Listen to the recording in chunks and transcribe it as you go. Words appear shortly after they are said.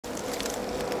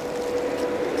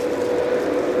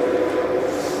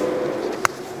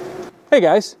Hey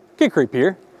guys, Get Creep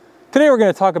here. Today we're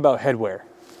going to talk about headwear.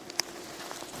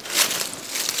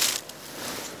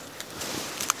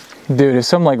 Dude, if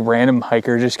some like random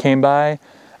hiker just came by,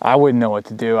 I wouldn't know what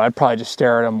to do. I'd probably just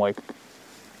stare at him like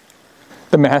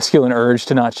the masculine urge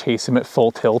to not chase him at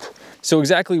full tilt. So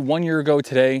exactly 1 year ago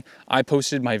today, I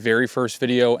posted my very first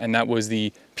video, and that was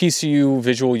the PCU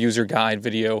Visual User Guide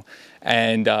video.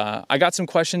 And I got some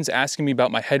questions asking me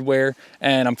about my headwear,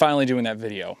 and I'm finally doing that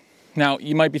video. Now,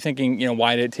 you might be thinking,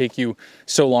 why did it take you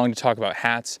so long to talk about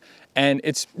hats? And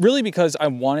it's really because I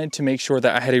wanted to make sure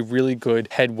that I had a really good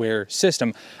headwear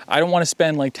system. I don't want to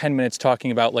spend like 10 minutes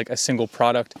talking about like a single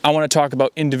product. I want to talk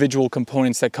about individual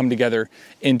components that come together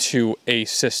into a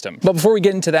system. But before we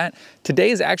get into that,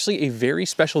 today is actually a very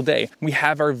special day. We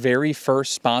have our very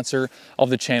first sponsor of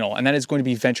the channel, and that is going to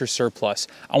be Venture Surplus.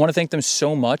 I want to thank them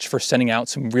so much for sending out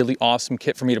some really awesome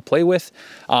kit for me to play with.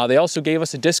 They also gave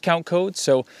us a discount code,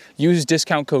 so use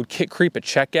discount code KITCREEP at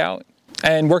checkout.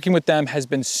 And working with them has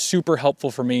been super helpful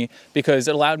for me because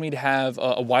it allowed me to have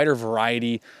a wider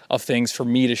variety of things for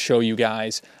me to show you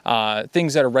guys,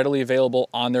 things that are readily available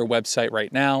on their website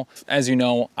right now. As you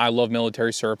know, I love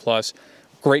military surplus,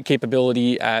 great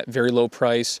capability at very low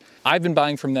price. I've been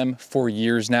buying from them for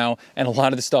years now, and a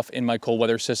lot of the stuff in my cold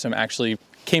weather system actually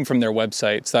came from their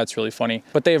website, so that's really funny.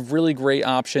 But they have really great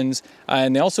options,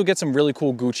 and they also get some really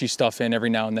cool Gucci stuff in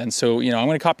every now and then. So, I'm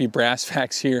gonna copy brass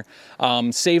facts here.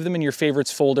 Save them in your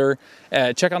favorites folder.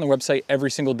 Check on the website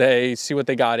every single day, see what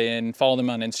they got in, follow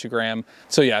them on Instagram.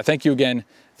 So yeah, thank you again,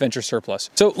 Venture Surplus.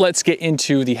 So let's get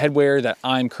into the headwear that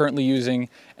I'm currently using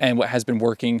and what has been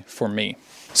working for me.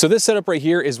 So this setup right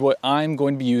here is what I'm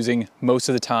going to be using most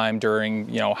of the time during,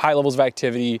 high levels of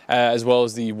activity, as well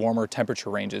as the warmer temperature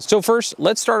ranges. So first,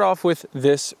 let's start off with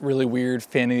this really weird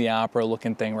Phantom of the Opera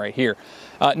looking thing right here.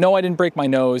 No, I didn't break my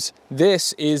nose.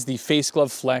 This is the Face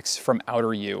Glove Flex from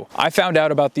Outer U. I found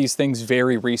out about these things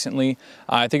very recently.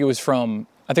 I think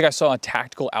I saw a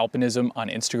Tactical Alpinism on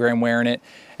Instagram wearing it,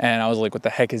 and I was like, what the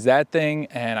heck is that thing?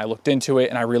 And I looked into it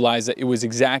and I realized that it was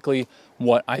exactly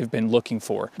what I've been looking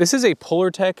for. This is a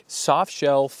Polartec soft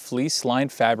shell fleece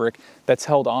lined fabric that's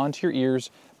held onto your ears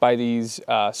by these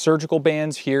surgical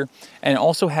bands here, and it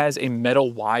also has a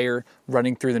metal wire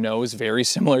running through the nose, very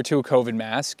similar to a COVID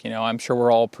mask. I'm sure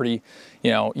we're all pretty,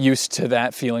 used to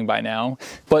that feeling by now.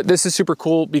 But this is super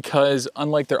cool because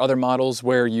unlike their other models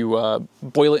where you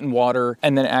boil it in water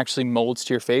and then it actually molds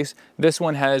to your face, this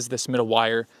one has this metal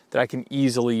wire that I can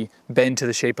easily bend to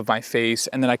the shape of my face,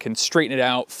 and then I can straighten it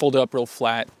out, fold it up real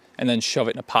flat, and then shove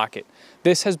it in a pocket.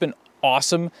 This has been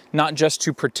awesome, not just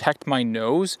to protect my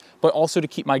nose, but also to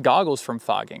keep my goggles from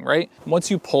fogging, right? Once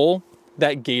you pull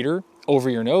that gaiter over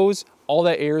your nose, all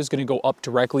that air is gonna go up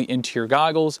directly into your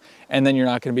goggles, and then you're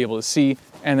not gonna be able to see,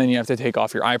 and then you have to take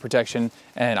off your eye protection,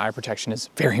 and eye protection is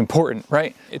very important,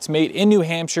 right? It's made in New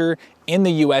Hampshire, in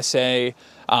the USA.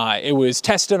 It was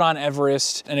tested on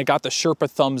Everest, and it got the Sherpa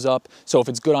thumbs up, so if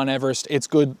it's good on Everest, it's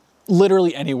good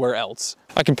literally anywhere else.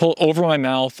 I can pull it over my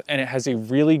mouth, and it has a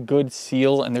really good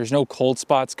seal, and there's no cold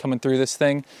spots coming through this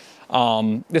thing.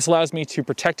 This allows me to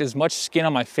protect as much skin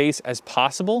on my face as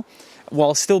possible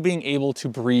while still being able to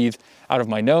breathe out of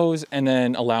my nose, and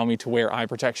then allow me to wear eye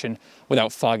protection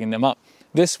without fogging them up.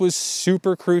 This was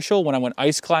super crucial when I went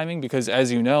ice climbing because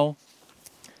as you know,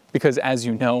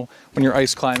 when you're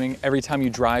ice climbing, every time you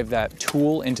drive that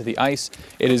tool into the ice,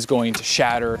 it is going to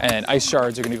shatter and ice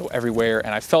shards are going to go everywhere,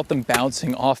 and I felt them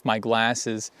bouncing off my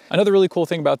glasses. Another really cool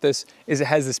thing about this is it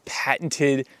has this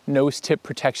patented nose tip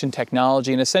protection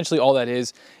technology, and essentially all that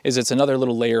is it's another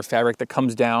little layer of fabric that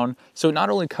comes down, so it not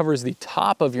only covers the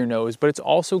top of your nose, but it's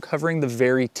also covering the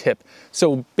very tip.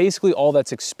 So basically all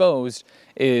that's exposed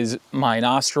is my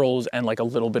nostrils and like a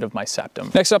little bit of my septum.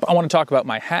 Next up, I want to talk about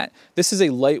my hat. This is a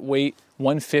lightweight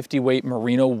 150 weight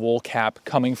merino wool cap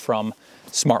coming from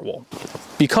Smartwool.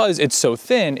 Because it's so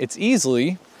thin, it's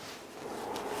easily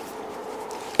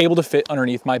able to fit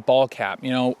underneath my ball cap.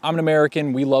 I'm an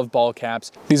American, we love ball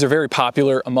caps. These are very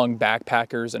popular among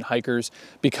backpackers and hikers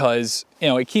because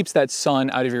it keeps that sun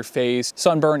out of your face.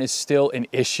 Sunburn is still an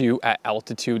issue at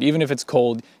altitude. Even if it's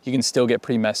cold, you can still get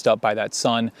pretty messed up by that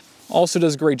sun. Also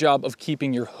does a great job of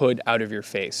keeping your hood out of your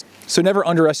face. So never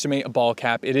underestimate a ball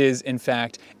cap. It is, in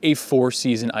fact, a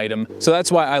 4-season item. So that's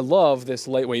why I love this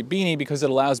lightweight beanie, because it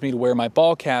allows me to wear my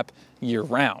ball cap year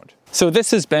round. So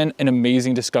this has been an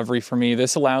amazing discovery for me.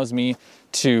 This allows me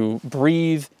to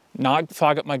breathe, not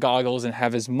fog up my goggles, and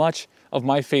have as much of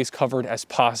my face covered as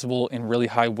possible in really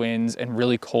high winds and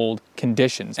really cold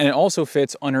conditions. And it also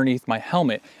fits underneath my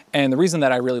helmet. And the reason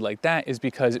that I really like that is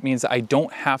because it means that I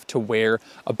don't have to wear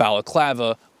a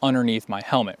balaclava underneath my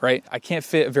helmet, right? I can't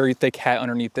fit a very thick hat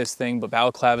underneath this thing, but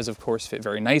balaclavas of course fit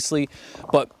very nicely.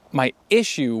 But my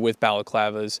issue with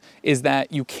balaclavas is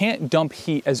that you can't dump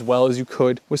heat as well as you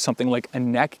could with something like a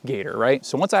neck gaiter, right?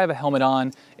 So once I have a helmet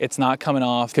on, it's not coming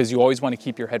off, because you always want to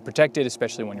keep your head protected,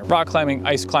 especially when you're rock climbing,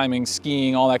 ice climbing,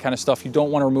 skiing, all that kind of stuff. You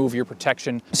don't want to remove your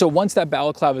protection. So once that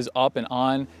balaclava is up and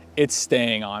on, it's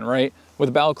staying on, right? With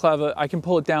a balaclava, I can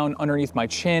pull it down underneath my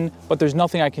chin, but there's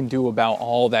nothing I can do about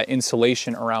all that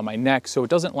insulation around my neck, so it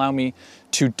doesn't allow me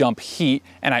to dump heat,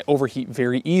 and I overheat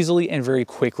very easily and very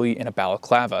quickly in a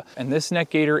balaclava. And this neck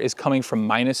gaiter is coming from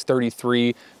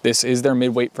 -33. This is their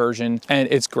mid-weight version, and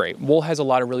it's great. Wool has a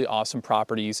lot of really awesome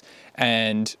properties,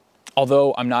 and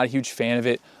although I'm not a huge fan of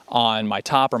it on my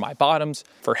top or my bottoms,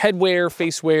 for headwear,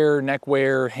 face wear, neck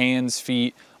wear, hands,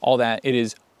 feet, all that, it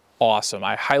is awesome.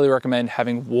 I highly recommend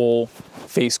having wool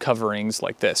face coverings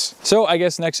like this. So I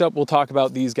guess next up, we'll talk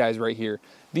about these guys right here.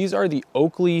 These are the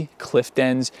Oakley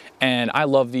Clifdens, and I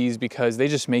love these because they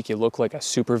just make you look like a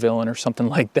supervillain or something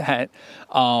like that.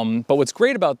 But what's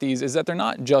great about these is that they're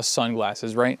not just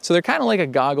sunglasses, right? So they're kind of like a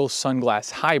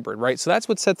goggle-sunglass hybrid, right? So that's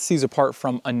what sets these apart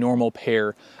from a normal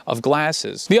pair of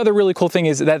glasses. The other really cool thing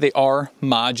is that they are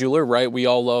modular, right? We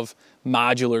all love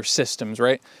modular systems,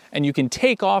 right? And you can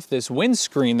take off this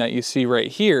windscreen that you see right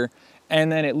here,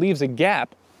 and then it leaves a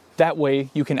gap. That way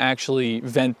you can actually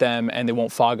vent them and they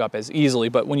won't fog up as easily.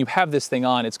 But when you have this thing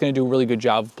on, it's going to do a really good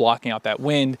job of blocking out that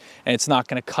wind, and it's not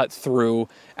going to cut through,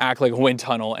 act like a wind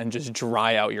tunnel, and just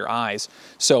dry out your eyes.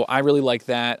 So I really like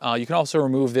that. You can also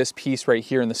remove this piece right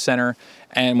here in the center,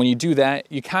 and when you do that,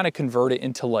 you kind of convert it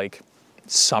into like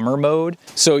summer mode.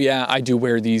 So yeah, I do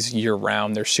wear these year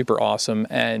round. They're super awesome,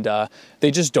 and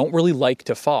they just don't really like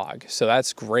to fog, so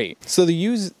that's great. So they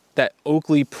use that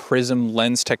Oakley Prism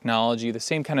lens technology, the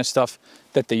same kind of stuff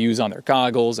that they use on their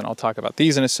goggles, and I'll talk about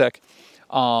these in a sec.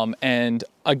 And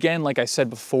again, like I said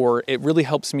before, it really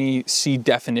helps me see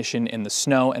definition in the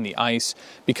snow and the ice,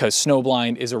 because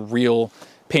snowblind is a real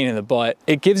pain in the butt.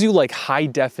 It gives you like high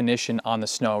definition on the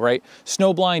snow, right?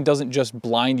 Snowblind doesn't just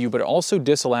blind you, but it also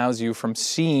disallows you from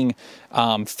seeing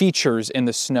features in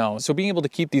the snow. So being able to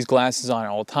keep these glasses on at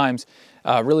all times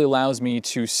really allows me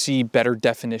to see better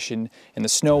definition in the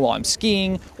snow while I'm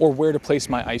skiing, or where to place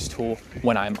my ice tool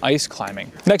when I'm ice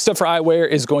climbing. Next up for eyewear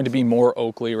is going to be more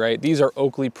Oakley, right? These are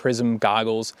Oakley Prism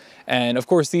goggles. And of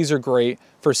course, these are great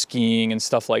for skiing and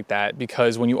stuff like that,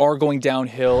 because when you are going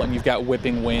downhill and you've got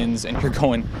whipping winds and you're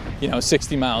going,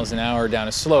 60 miles an hour down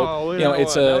a slope,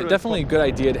 it's definitely a good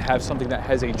idea to have something that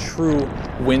has a true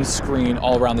windscreen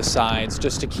all around the sides,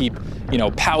 just to keep,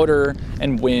 powder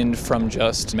and wind from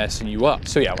just messing you up.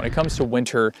 So yeah, when it comes to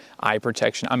winter eye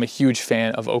protection, I'm a huge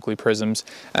fan of Oakley Prisms,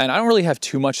 and I don't really have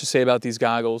too much to say about these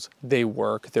goggles. They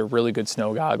work. They're really good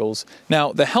snow goggles.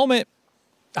 Now, the helmet,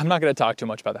 I'm not going to talk too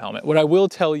much about the helmet. What I will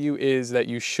tell you is that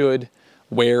you should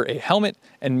wear a helmet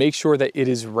and make sure that it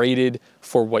is rated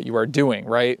for what you are doing,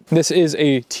 right? This is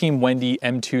a Team Wendy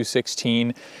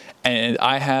M216, and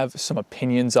I have some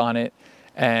opinions on it,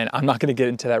 and I'm not going to get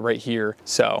into that right here.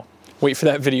 So wait for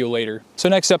that video later. So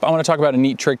next up, I want to talk about a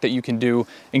neat trick that you can do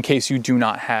in case you do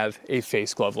not have a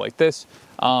face glove like this.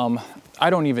 I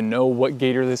don't even know what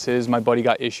gaiter this is. My buddy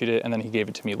got issued it, and then he gave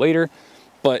it to me later.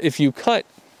 But if you cut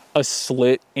a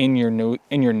slit in your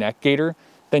neck gaiter,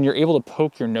 then you're able to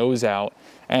poke your nose out,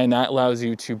 and that allows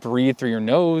you to breathe through your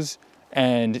nose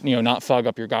and not fog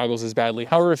up your goggles as badly.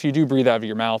 However, if you do breathe out of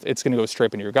your mouth, it's going to go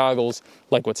straight into your goggles,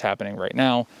 like what's happening right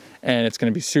now, and it's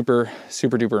going to be super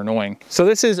duper annoying. So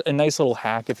this is a nice little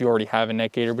hack if you already have a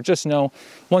neck gaiter, but just know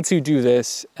once you do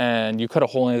this and you cut a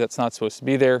hole in it that's not supposed to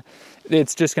be there,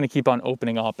 it's just going to keep on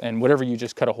opening up, and whatever you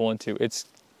just cut a hole into, it's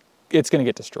going to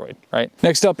get destroyed, right?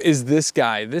 Next up is this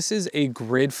guy. This is a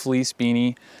grid fleece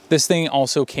beanie. This thing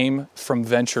also came from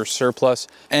Venture Surplus,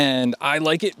 and I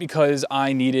like it because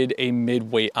I needed a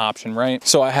mid-weight option, right?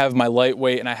 So I have my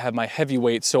lightweight and I have my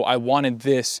heavyweight, so I wanted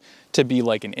this to be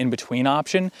like an in-between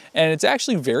option, and it's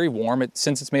actually very warm.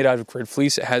 Since it's made out of grid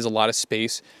fleece, it has a lot of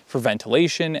space for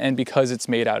ventilation, and because it's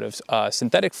made out of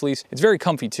synthetic fleece, it's very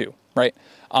comfy too, right?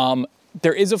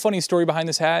 There is a funny story behind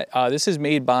this hat. This is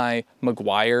made by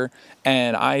McGuire,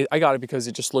 and I got it because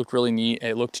it just looked really neat.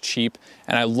 It looked cheap,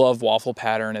 and I love waffle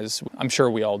pattern, as I'm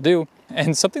sure we all do.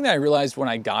 And something that I realized when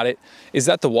I got it is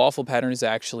that the waffle pattern is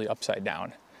actually upside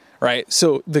down, right?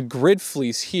 So the grid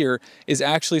fleece here is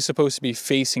actually supposed to be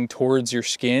facing towards your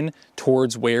skin,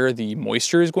 towards where the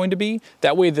moisture is going to be.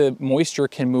 That way the moisture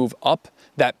can move up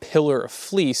that pillar of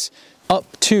fleece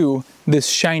up to this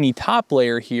shiny top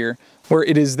layer here, where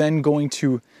it is then going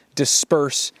to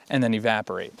disperse and then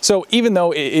evaporate. So even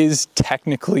though it is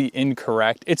technically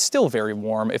incorrect, it's still very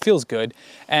warm. It feels good.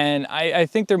 And I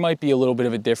think there might be a little bit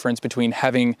of a difference between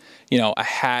having, you know, a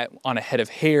hat on a head of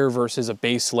hair versus a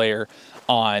base layer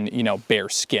on, you know, bare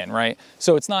skin, right?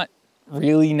 So it's not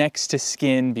really next to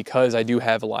skin because I do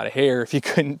have a lot of hair, if you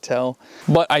couldn't tell.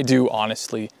 But I do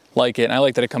honestly like it. And I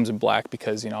like that it comes in black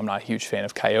because, you know, I'm not a huge fan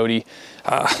of coyote.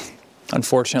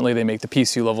 Unfortunately, they make the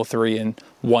PCU level 3 in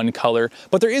one color,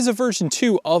 but there is a version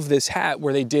 2 of this hat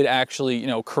where they did actually, you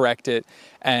know, correct it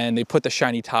and they put the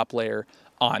shiny top layer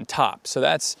on top. So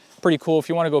that's pretty cool. If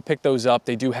you want to go pick those up,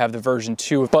 they do have the version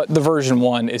 2, but the version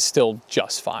 1 is still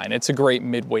just fine. It's a great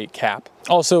mid-weight cap.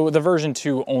 Also, the version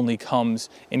 2 only comes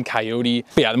in coyote.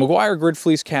 But yeah, the McGuire grid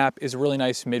fleece cap is a really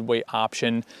nice mid-weight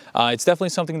option. It's definitely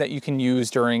something that you can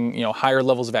use during, you know, higher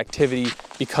levels of activity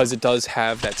because it does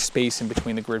have that space in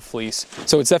between the grid fleece.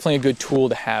 So it's definitely a good tool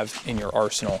to have in your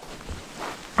arsenal.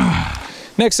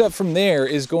 Next up from there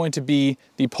is going to be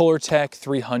the Polartec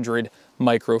 300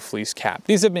 Microfleece cap.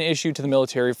 These have been issued to the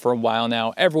military for a while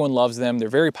now. Everyone loves them. They're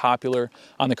very popular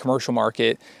on the commercial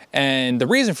market. And the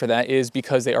reason for that is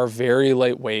because they are very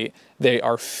lightweight. They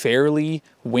are fairly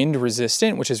wind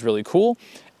resistant, which is really cool.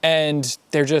 And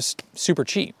they're just super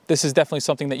cheap. This is definitely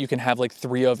something that you can have like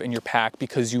 3 of in your pack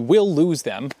because you will lose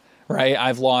them, right?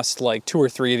 I've lost like 2 or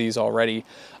 3 of these already.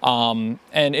 And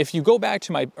if you go back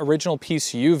to my original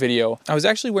PCU video, I was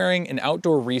actually wearing an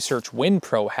Outdoor Research Wind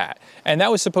Pro hat. And that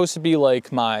was supposed to be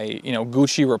like my, you know,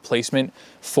 Gucci replacement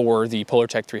for the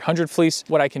Polartec 300 fleece.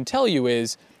 What I can tell you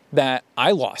is that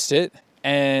I lost it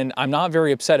and I'm not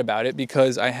very upset about it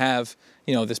because I have,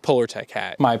 you know, this Polartec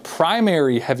hat. My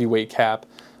primary heavyweight cap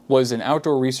was an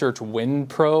Outdoor Research Wind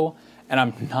Pro, and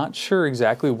I'm not sure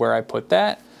exactly where I put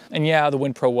that. And yeah, the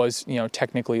Wind Pro was, you know,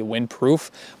 technically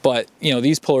windproof, but you know,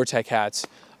 these Polartec hats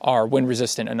are wind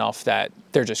resistant enough that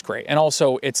they're just great. And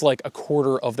also it's like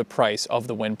 1/4 of the price of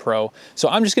the Wind Pro. So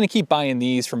I'm just gonna keep buying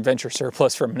these from Venture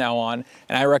Surplus from now on.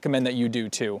 And I recommend that you do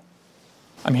too.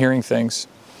 I'm hearing things.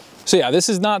 So yeah, this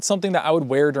is not something that I would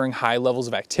wear during high levels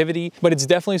of activity, but it's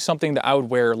definitely something that I would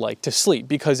wear like to sleep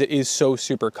because it is so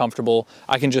super comfortable.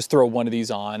 I can just throw one of these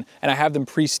on and I have them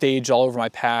pre-staged all over my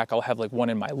pack. I'll have like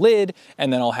one in my lid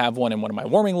and then I'll have one in one of my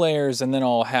warming layers and then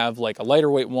I'll have like a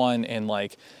lighter weight one in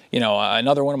like, you know,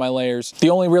 another one of my layers. The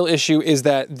only real issue is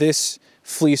that this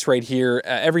fleece right here,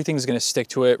 everything's gonna stick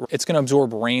to it. It's gonna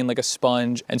absorb rain like a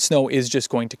sponge and snow is just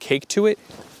going to cake to it.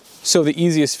 So the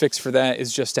easiest fix for that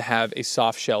is just to have a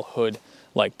soft shell hood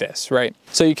like this, right?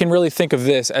 So you can really think of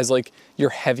this as like your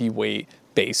heavyweight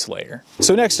base layer.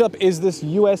 So next up is this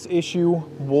US issue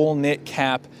wool knit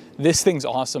cap. This thing's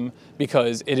awesome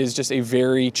because it is just a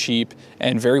very cheap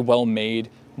and very well made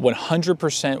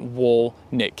 100% wool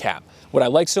knit cap. What I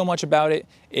like so much about it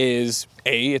is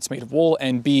A, it's made of wool,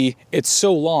 and B, it's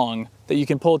so long that you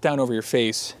can pull it down over your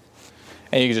face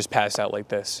and you can just pass out like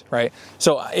this, right?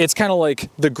 So it's kind of like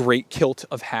the great kilt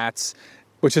of hats,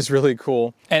 which is really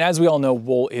cool. And as we all know,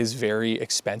 wool is very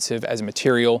expensive as a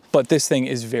material, but this thing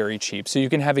is very cheap. So you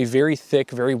can have a very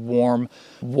thick, very warm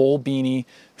wool beanie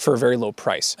for a very low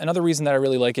price. Another reason that I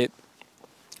really like it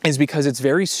is because it's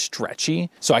very stretchy.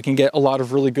 So I can get a lot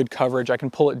of really good coverage. I can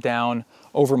pull it down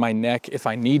over my neck if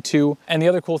I need to. And the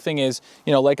other cool thing is,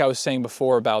 you know, like I was saying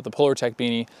before about the Polartec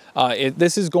beanie,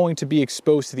 this is going to be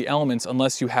exposed to the elements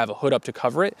unless you have a hood up to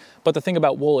cover it. But the thing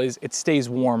about wool is it stays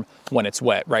warm when it's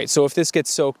wet, right? So if this gets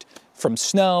soaked from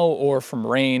snow or from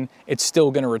rain, it's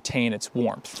still gonna retain its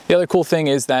warmth. The other cool thing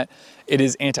is that it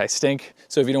is anti-stink.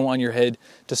 So if you don't want your head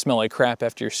to smell like crap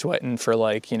after you're sweating for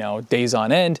like, you know, days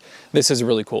on end, this is a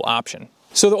really cool option.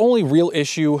 So the only real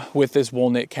issue with this wool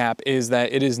knit cap is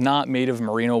that it is not made of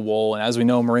merino wool. And as we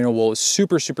know, merino wool is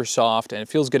super, super soft and it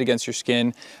feels good against your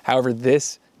skin. However,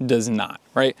 this does not,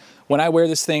 right? When I wear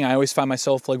this thing, I always find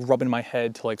myself like rubbing my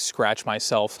head to like scratch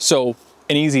myself. So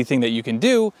an easy thing that you can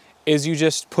do is you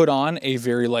just put on a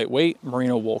very lightweight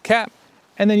merino wool cap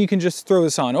and then you can just throw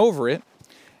this on over it.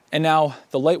 And now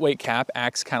the lightweight cap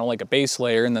acts kind of like a base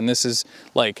layer, and then this is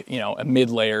like, you know, a mid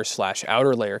layer /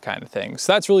 outer layer kind of thing.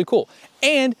 So that's really cool.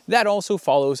 And that also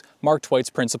follows Mark Twiight's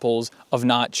principles of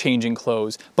not changing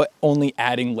clothes, but only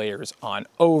adding layers on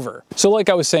over. So like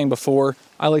I was saying before,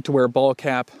 I like to wear a ball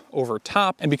cap over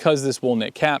top, and because this wool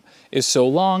knit cap is so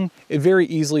long, it very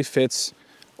easily fits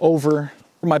over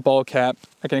my ball cap.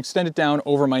 I can extend it down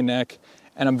over my neck,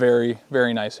 and I'm very,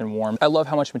 very nice and warm. I love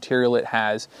how much material it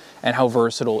has and how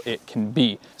versatile it can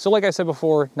be. So like I said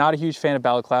before, not a huge fan of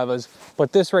balaclavas,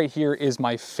 but this right here is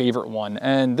my favorite one.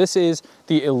 And this is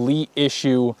the Elite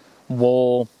Issue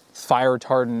Wool fire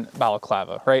retardant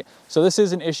balaclava, right? So this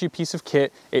is an issue piece of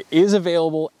kit. It is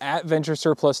available at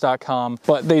venturesurplus.com,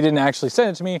 but they didn't actually send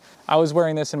it to me. I was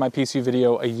wearing this in my PC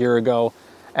video a year ago,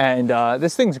 and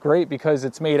this thing's great because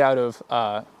it's made out of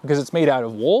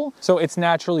wool, so it's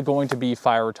naturally going to be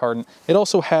fire retardant. It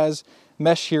also has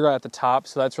mesh here at the top,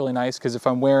 so that's really nice because if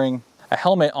I'm wearing a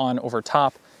helmet on over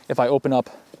top, if I open up,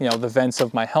 you know, the vents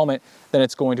of my helmet, then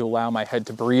it's going to allow my head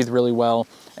to breathe really well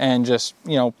and just,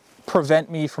 you know, prevent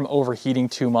me from overheating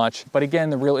too much. But again,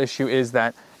 the real issue is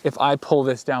that if I pull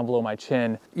this down below my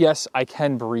chin, yes, I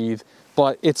can breathe,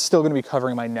 but it's still gonna be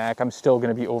covering my neck. I'm still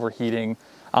gonna be overheating.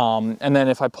 And then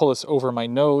if I pull this over my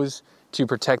nose to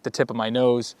protect the tip of my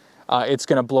nose, it's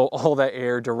gonna blow all that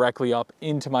air directly up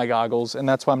into my goggles. And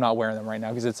that's why I'm not wearing them right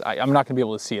now, because I'm not gonna be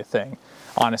able to see a thing,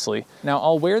 honestly. Now,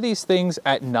 I'll wear these things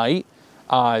at night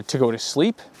to go to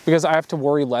sleep, because I have to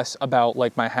worry less about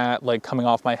like my hat like coming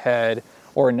off my head,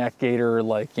 or a neck gaiter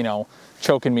like, you know,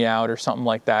 choking me out or something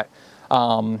like that.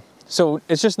 So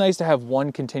it's just nice to have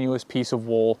one continuous piece of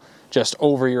wool just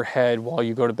over your head while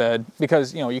you go to bed,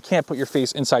 because, you know, you can't put your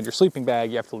face inside your sleeping bag.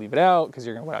 You have to leave it out because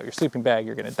you're gonna wet out your sleeping bag,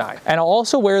 you're gonna die. And I'll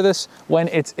also wear this when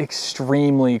it's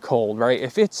extremely cold, right?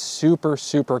 If it's super,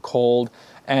 super cold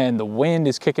and the wind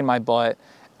is kicking my butt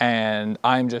and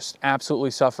I'm just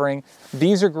absolutely suffering,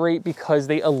 these are great because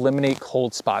they eliminate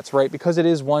cold spots, right? Because it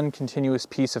is one continuous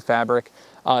piece of fabric,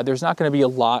 there's not gonna be a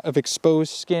lot of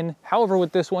exposed skin. However,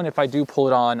 with this one, if I do pull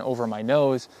it on over my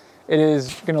nose, it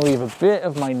is gonna leave a bit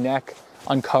of my neck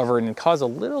uncovered and cause a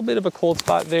little bit of a cold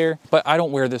spot there, but I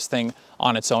don't wear this thing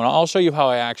on its own. I'll show you how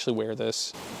I actually wear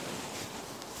this.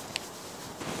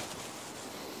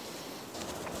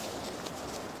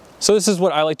 So this is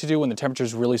what I like to do when the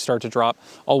temperatures really start to drop.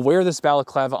 I'll wear this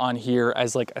balaclava on here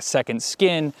as like a second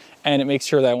skin, and it makes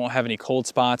sure that I won't have any cold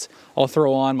spots. I'll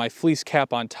throw on my fleece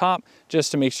cap on top just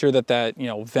to make sure that that, you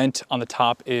know, vent on the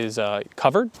top is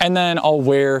covered. And then I'll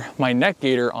wear my neck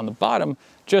gaiter on the bottom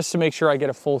just to make sure I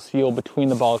get a full seal between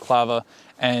the balaclava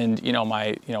and, you know,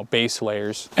 my, you know, base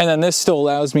layers. And then this still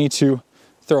allows me to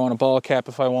throw on a ball cap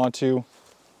if I want to,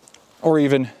 or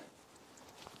even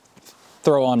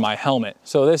throw on my helmet.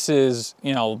 So this is,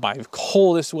 you know, my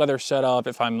coldest weather setup.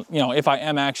 If I'm, you know, if I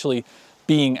am actually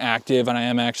being active and I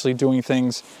am actually doing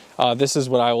things, this is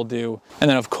what I will do. And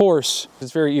then of course,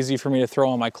 it's very easy for me to throw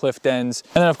on my Clifdens.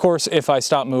 And then of course, if I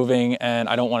stop moving and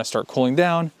I don't want to start cooling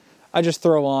down, I just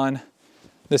throw on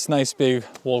this nice big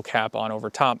wool cap on over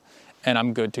top and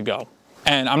I'm good to go.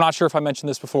 And I'm not sure if I mentioned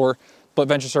this before, but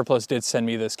Venture Surplus did send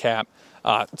me this cap.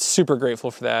 Super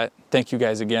grateful for that. Thank you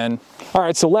guys again. All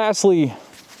right, so lastly,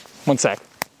 one sec.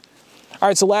 All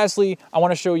right, so lastly, I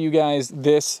wanna show you guys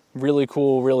this really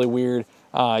cool, really weird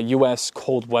US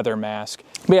cold weather mask.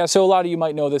 But yeah, so a lot of you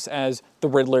might know this as the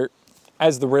Riddler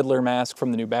mask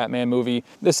from the new Batman movie.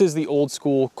 This is the old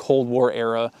school Cold War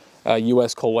era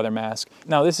US cold weather mask.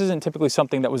 Now, this isn't typically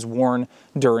something that was worn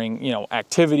during, you know,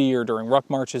 activity or during ruck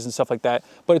marches and stuff like that,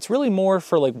 but it's really more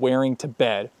for like wearing to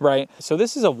bed, right? So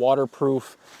this is a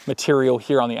waterproof material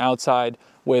here on the outside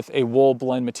with a wool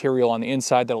blend material on the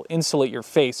inside that'll insulate your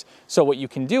face. So what you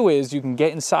can do is you can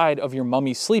get inside of your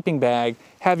mummy sleeping bag,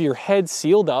 have your head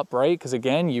sealed up, right? Because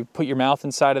again, you put your mouth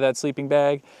inside of that sleeping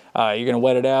bag, you're gonna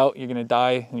wet it out, you're gonna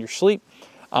die in your sleep.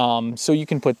 So you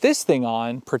can put this thing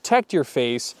on, protect your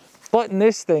face, button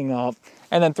this thing up,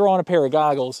 and then throw on a pair of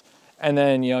goggles, and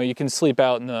then, you know, you can sleep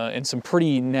out in some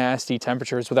pretty nasty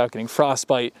temperatures without getting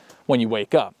frostbite when you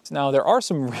wake up. Now, there are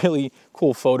some really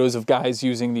cool photos of guys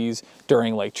using these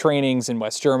during like trainings in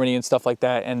West Germany and stuff like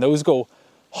that, and those go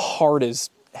hard as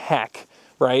heck,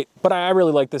 right? But I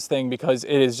really like this thing because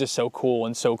it is just so cool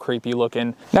and so creepy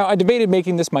looking. Now, I debated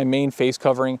making this my main face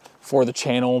covering for the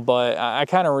channel, but I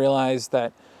kind of realized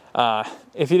that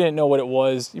if you didn't know what it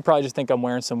was, you probably just think I'm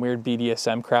wearing some weird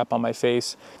BDSM crap on my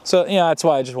face. So yeah, that's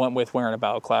why I just went with wearing a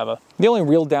balaclava. The only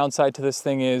real downside to this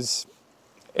thing is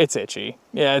it's itchy.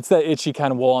 Yeah, it's that itchy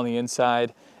kind of wool on the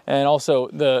inside. And also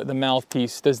the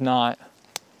mouthpiece does not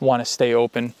want to stay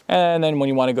open. And then when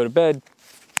you want to go to bed,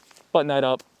 button that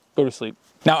up, go to sleep.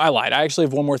 Now, I lied. I actually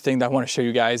have one more thing that I want to show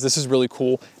you guys. This is really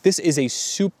cool. This is a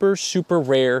super, super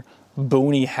rare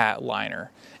boonie hat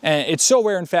liner. And it's so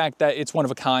rare, in fact, that it's one of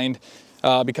a kind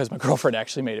because my girlfriend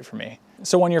actually made it for me.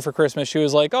 So one year for Christmas, she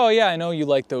was like, oh yeah, I know you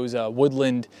like those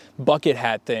woodland bucket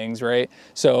hat things, right?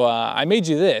 So I made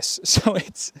you this. So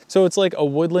it's like a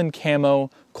woodland camo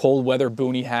cold weather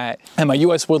boonie hat. And my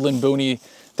US woodland boonie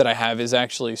that I have is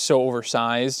actually so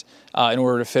oversized in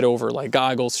order to fit over like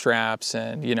goggle straps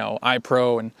and, you know, eye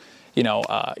pro and, you know,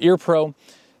 ear pro.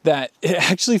 that it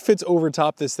actually fits over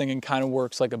top this thing and kind of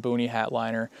works like a boonie hat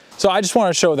liner. So I just want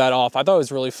to show that off. I thought it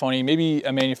was really funny. Maybe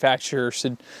a manufacturer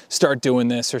should start doing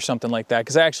this or something like that,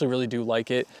 because I actually really do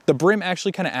like it. The brim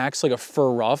actually kind of acts like a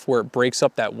fur ruff where it breaks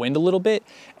up that wind a little bit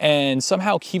and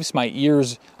somehow keeps my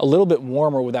ears a little bit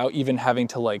warmer without even having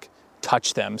to like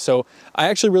touch them. So I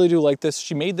actually really do like this.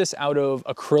 She made this out of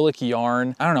acrylic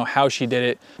yarn. I don't know how she did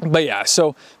it, but yeah,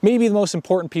 so maybe the most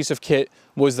important piece of kit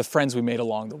was the friends we made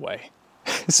along the way.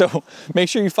 So make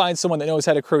sure you find someone that knows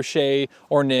how to crochet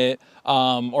or knit,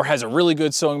 or has a really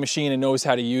good sewing machine and knows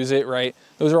how to use it, right?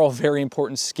 Those are all very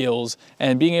important skills,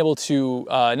 and being able to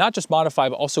not just modify,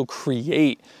 but also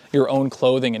create your own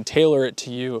clothing and tailor it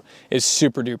to you is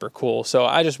super duper cool. So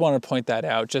I just wanted to point that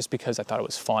out just because I thought it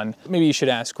was fun. Maybe you should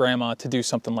ask grandma to do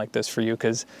something like this for you,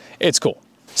 because it's cool.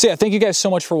 So yeah, thank you guys so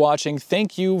much for watching.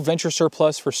 Thank you, Venture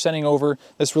Surplus, for sending over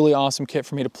this really awesome kit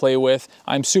for me to play with.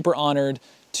 I'm super honored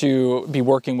to be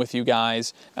working with you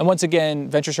guys. And once again,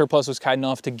 Venture Surplus was kind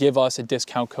enough to give us a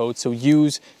discount code. So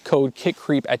use code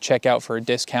KITCREEP at checkout for a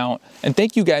discount. And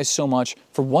thank you guys so much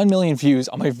for 1 million views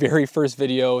on my very first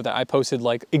video that I posted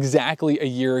like exactly a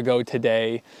year ago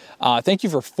today. Thank you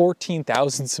for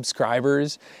 14,000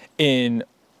 subscribers in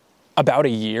about a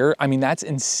year. I mean, that's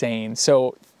insane.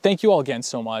 So thank you all again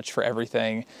so much for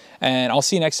everything. And I'll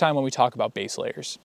see you next time when we talk about base layers.